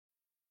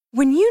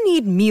When you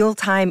need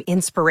mealtime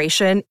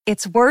inspiration,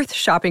 it's worth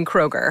shopping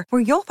Kroger,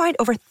 where you'll find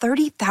over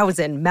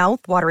 30,000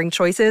 mouth-watering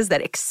choices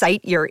that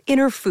excite your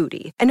inner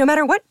foodie. And no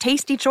matter what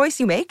tasty choice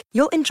you make,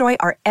 you'll enjoy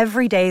our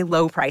everyday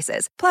low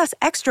prices, plus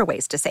extra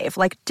ways to save,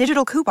 like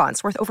digital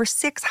coupons worth over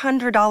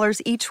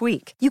 $600 each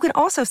week. You can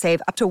also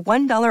save up to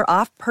 $1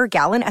 off per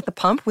gallon at the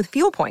pump with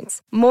fuel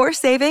points. More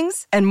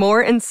savings and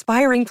more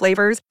inspiring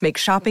flavors make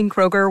shopping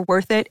Kroger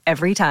worth it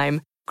every time.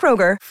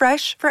 Kroger,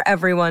 fresh for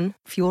everyone.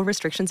 Fuel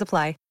restrictions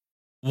apply.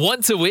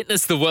 Want to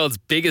witness the world's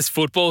biggest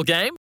football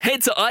game?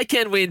 Head to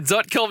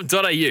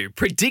iCanWin.com.au,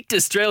 predict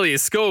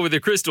Australia's score with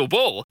a crystal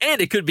ball, and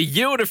it could be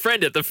you and a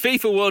friend at the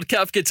FIFA World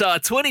Cup Qatar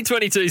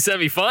 2022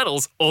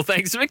 semi-finals, all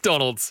thanks to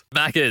McDonald's.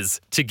 Maccas,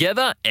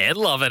 together and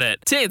loving it.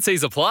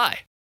 TNCs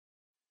apply.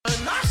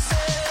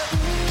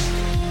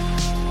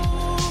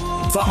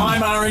 For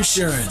IMAR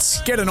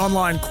Insurance, get an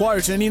online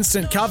quote and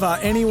instant cover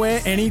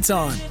anywhere,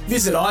 anytime.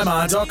 Visit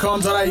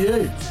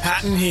imar.com.au.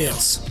 Patton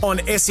Hills on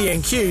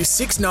SENQ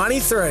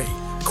 693.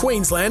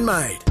 Queensland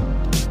made.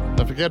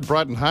 Don't forget,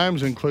 Brighton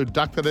Homes include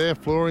ducted air,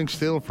 flooring,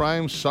 steel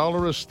frames,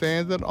 solar is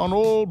standard on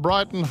all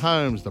Brighton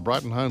Homes. The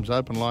Brighton Homes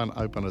open line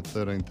open at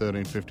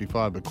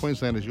 13:55. But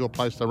Queensland is your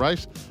place to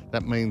race.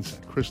 That means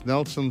Chris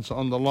Nelson's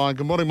on the line.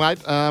 Good morning, mate.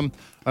 I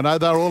know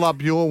they're all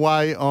up your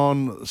way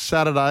on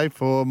Saturday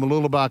for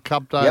Mooloolaba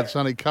Cup Day at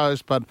Sunny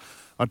Coast, but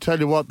I tell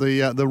you what,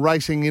 the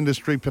racing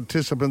industry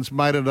participants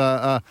made it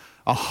a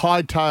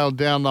hightail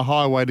down the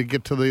highway to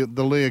get to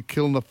the Leah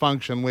Kilner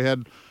function. We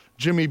had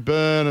Jimmy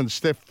Byrne and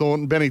Steph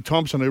Thornton, Benny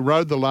Thompson, who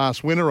rode the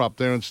last winner up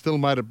there and still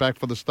made it back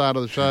for the start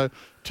of the show.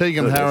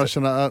 Tegan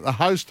Harrison, a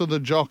host of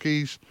the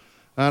jockeys.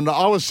 And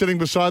I was sitting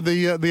beside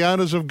the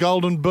owners of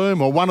Golden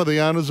Boom, or one of the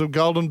owners of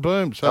Golden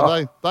Boom.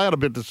 So they had a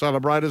bit to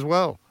celebrate as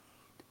well.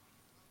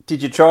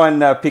 Did you try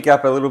and pick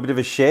up a little bit of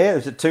a share?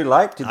 Is it too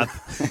late? I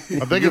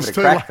think it's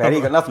too late.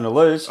 You've got nothing to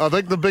lose. I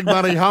think the big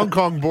money Hong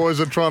Kong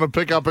boys are trying to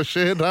pick up a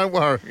share, don't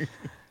worry.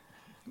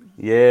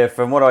 Yeah,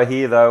 from what I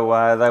hear,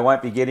 though, they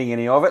won't be getting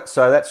any of it,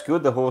 so that's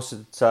good. The horse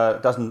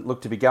doesn't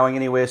look to be going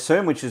anywhere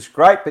soon, which is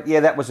great. But,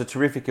 yeah, that was a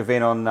terrific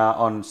event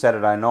on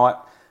Saturday night.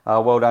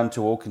 Well done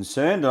to all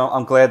concerned. And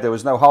I'm glad there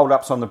was no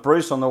hold-ups on the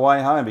Bruce on the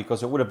way home,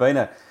 because it would have been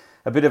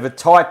a bit of a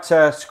tight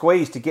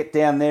squeeze to get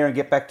down there and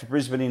get back to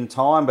Brisbane in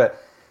time.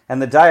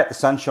 And the day at the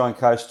Sunshine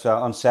Coast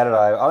on Saturday,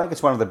 I think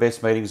it's one of the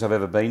best meetings I've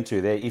ever been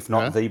to there, if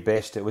not the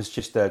best. It was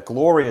just a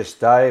glorious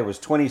day. It was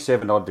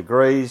 27-odd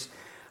degrees.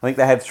 I think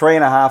they had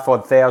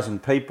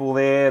 3,500 people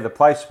there. The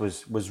place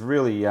was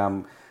really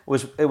it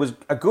was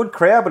a good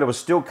crowd, but it was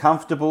still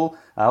comfortable.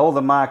 All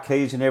the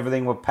marquees and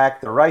everything were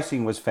packed. The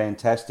racing was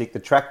fantastic.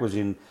 The track was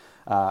in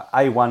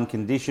A1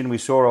 condition. We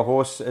saw a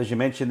horse, as you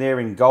mentioned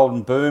there, in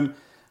Golden Boom.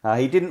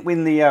 He didn't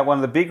win the one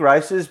of the big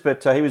races,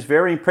 but he was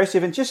very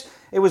impressive, and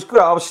it was good.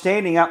 I was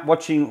standing up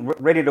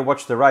ready to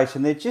watch the race,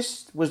 and there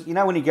just was,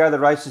 when you go to the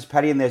races,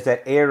 Paddy, and there's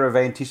that air of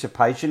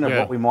anticipation of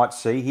what we might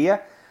see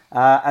here.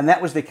 And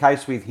that was the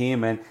case with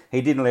him, and he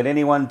didn't let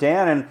anyone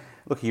down. And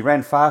look, he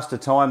ran faster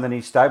time than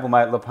his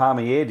stablemate La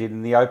Palmiere did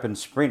in the open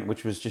sprint,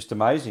 which was just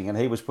amazing. And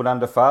he was put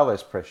under far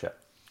less pressure.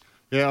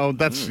 Yeah,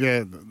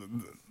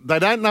 They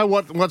don't know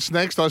what's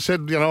next. I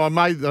said, I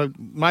made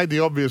the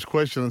obvious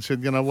question and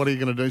said, what are you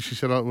going to do? She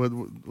said,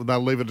 they'll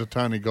leave it to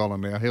Tony Gollan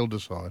now. He'll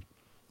decide.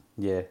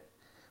 Yeah.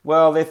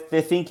 Well, they're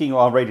thinking.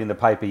 I read in the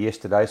paper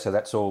yesterday, so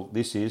that's all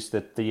this is,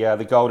 that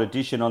the Gold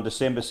Edition on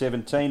December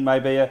 17 may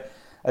be a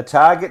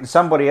target. And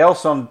somebody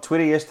else on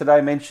Twitter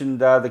yesterday mentioned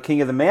the King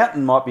of the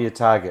Mountain might be a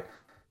target.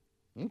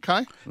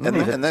 Okay.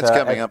 And that's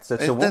coming up.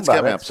 That's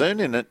coming up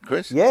soon, isn't it,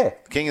 Chris? Yeah.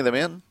 King of the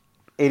Mountain.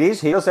 It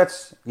is, Heels.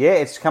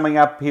 It's coming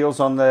up, Heels,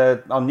 on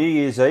New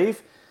Year's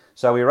Eve.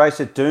 So we race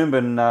at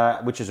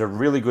Doomben, which is a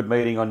really good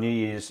meeting on New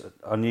Year's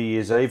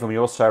Eve, and we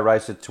also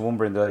race at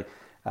Toowoomba in the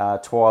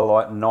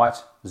twilight night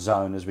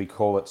zone, as we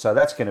call it. So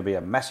that's going to be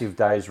a massive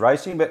day's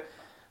racing, but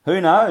who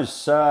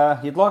knows?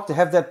 You'd like to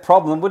have that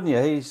problem, wouldn't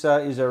you? He's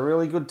a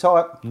really good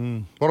type.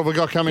 What have we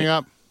got coming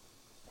up?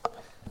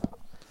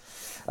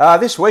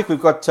 This week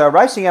we've got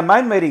racing. Our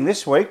main meeting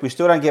this week, we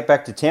still don't get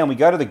back to town. We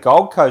go to the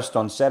Gold Coast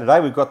on Saturday.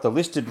 We've got the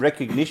listed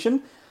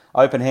recognition,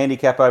 open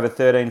handicap over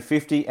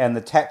 1350, and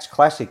the Tats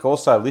Classic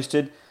also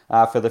listed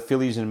for the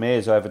fillies and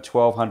mares over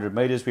 1,200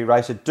 metres. We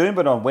race at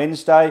Doomben on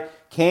Wednesday,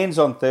 Cairns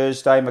on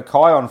Thursday,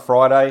 Mackay on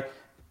Friday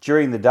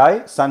during the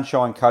day,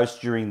 Sunshine Coast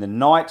during the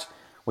night.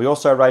 We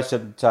also race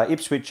at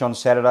Ipswich on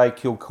Saturday,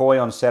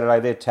 Kilcoy on Saturday,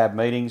 they're tab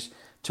meetings,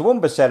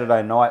 Toowoomba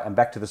Saturday night, and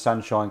back to the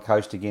Sunshine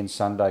Coast again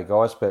Sunday,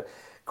 guys. But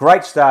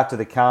great start to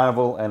the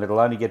carnival, and it'll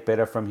only get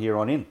better from here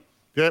on in.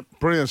 Yep,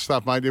 brilliant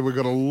stuff, mate. We've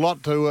got a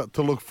lot to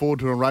look forward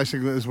to in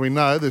racing. As we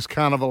know, this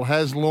carnival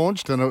has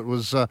launched, and it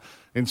was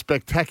in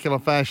spectacular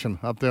fashion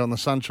up there on the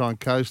Sunshine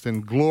Coast in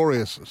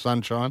glorious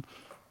sunshine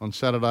on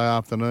Saturday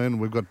afternoon.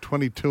 We've got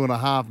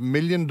 $22.5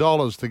 million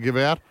to give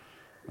out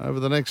over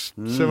the next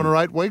 7 or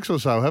 8 weeks or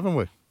so, haven't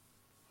we?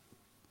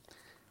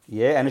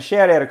 Yeah, and a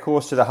shout out, of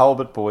course, to the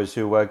Hulbert boys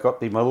who got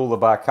the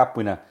Mooloolaba Cup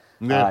winner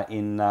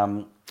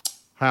in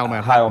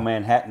Hale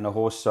Manhattan, a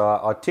horse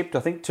I tipped,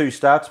 I think, 2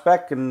 starts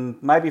back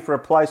and maybe for a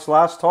place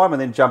last time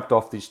and then jumped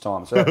off this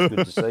time. So that was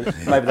good to see.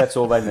 Maybe that's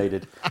all they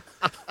needed.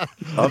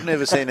 I've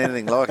never seen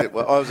anything like it.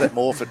 Well, I was at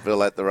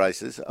Morfettville at the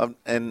races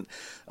and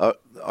I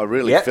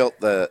really felt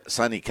the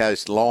Sunny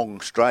Coast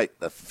long straight,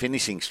 the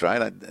finishing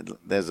straight.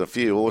 There's a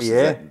few horses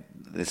that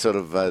they sort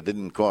of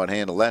didn't quite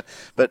handle that.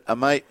 But a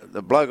mate,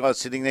 the bloke I was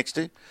sitting next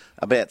to,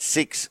 about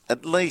 6,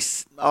 at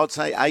least, I would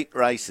say 8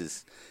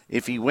 races.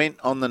 If he went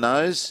on the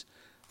nose,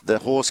 the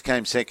horse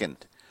came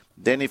second.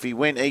 Then if he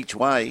went each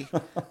way,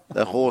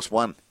 the horse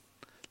won.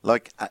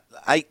 Like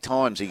 8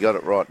 times he got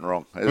it right and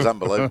wrong. It was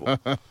unbelievable.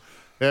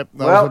 Yep.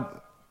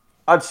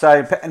 I'd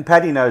say, and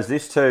Paddy knows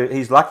this too,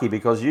 he's lucky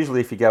because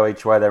usually if you go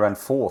each way, they run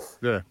 4th.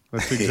 Yeah,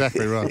 that's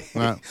exactly right.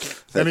 No.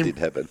 That did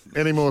happen.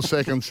 Any more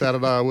seconds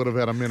Saturday, I would have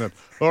had a minute.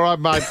 All right,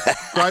 mate.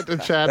 Great to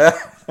chat.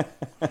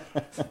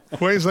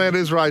 Queensland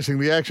is racing.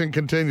 The action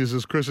continues,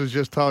 as Chris has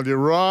just told you,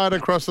 right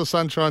across the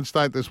Sunshine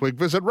State this week.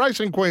 Visit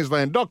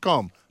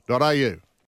racingqueensland.com.au.